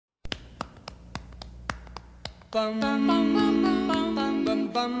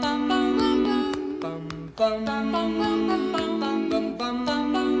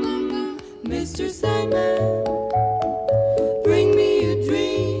Mr. Sandman, bring me a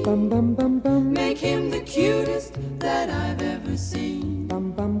dream. Make him the cutest that I've ever seen.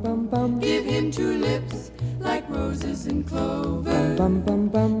 Give him two lips like roses and clover.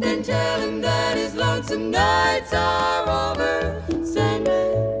 Then tell him that his lonesome nights are over.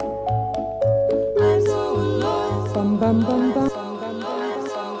 Sandman, I'm so alone.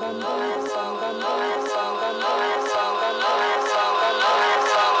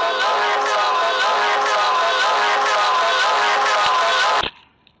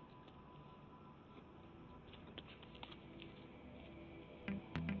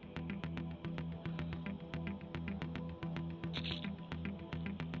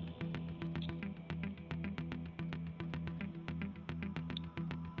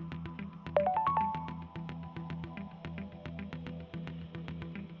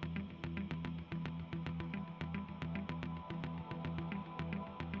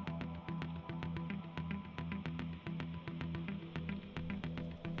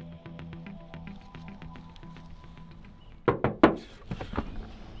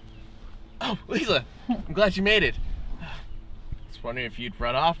 Oh, Lisa, I'm glad you made it. Just wondering if you'd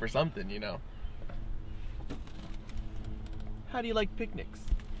run off or something, you know. How do you like picnics?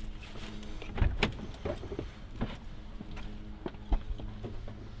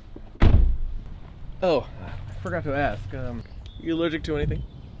 Oh, I forgot to ask. You allergic to anything?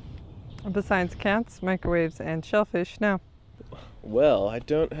 Besides cats, microwaves, and shellfish, no. Well, I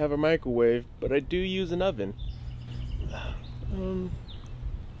don't have a microwave, but I do use an oven.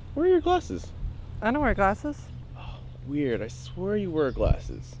 Where are your glasses? I don't wear glasses. Oh, weird. I swear you wear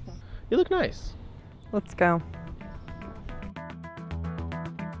glasses. You look nice. Let's go.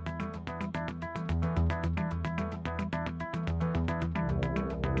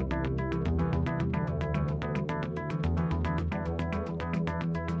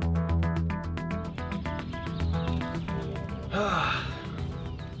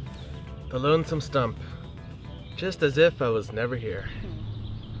 The lonesome stump. Just as if I was never here.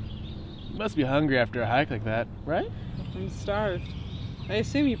 You must be hungry after a hike like that, right? I'm starved. I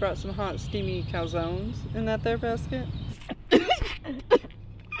assume you brought some hot, steamy calzones in that there basket?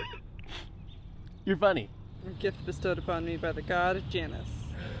 You're funny. A gift bestowed upon me by the god Janus.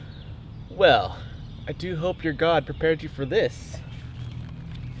 Well, I do hope your god prepared you for this.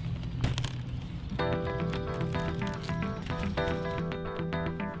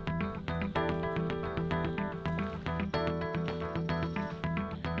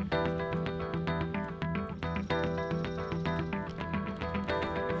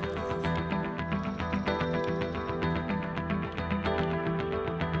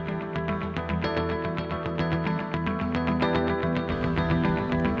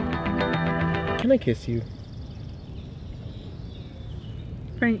 Can I kiss you?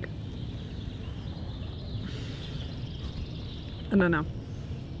 Frank. I don't know.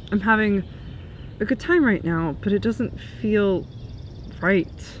 I'm having a good time right now, but it doesn't feel right.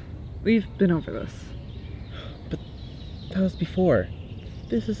 We've been over this. But that was before.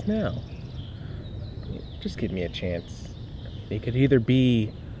 This is now. Just give me a chance. It could either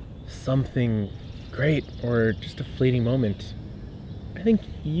be something great or just a fleeting moment. I think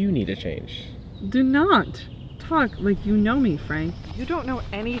you need a change. Do not talk like you know me, Frank. You don't know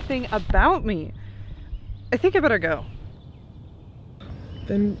anything about me. I think I better go.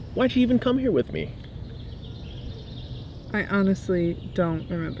 Then why'd you even come here with me? I honestly don't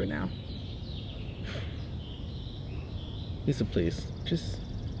remember now. Lisa, please, just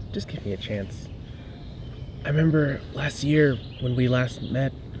give me a chance. I remember last year when we last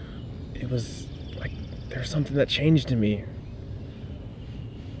met, it was like there was something that changed in me.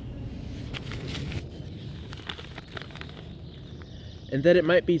 And that it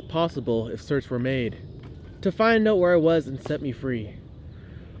might be possible, if search were made, to find out where I was and set me free.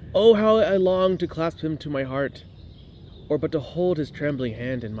 Oh, how I long to clasp him to my heart, or but to hold his trembling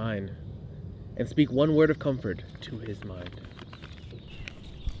hand in mine, and speak one word of comfort to his mind.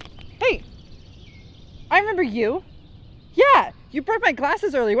 Hey! I remember you. Yeah, you broke my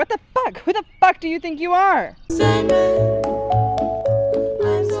glasses earlier. What the fuck? Who the fuck do you think you are? Sandman.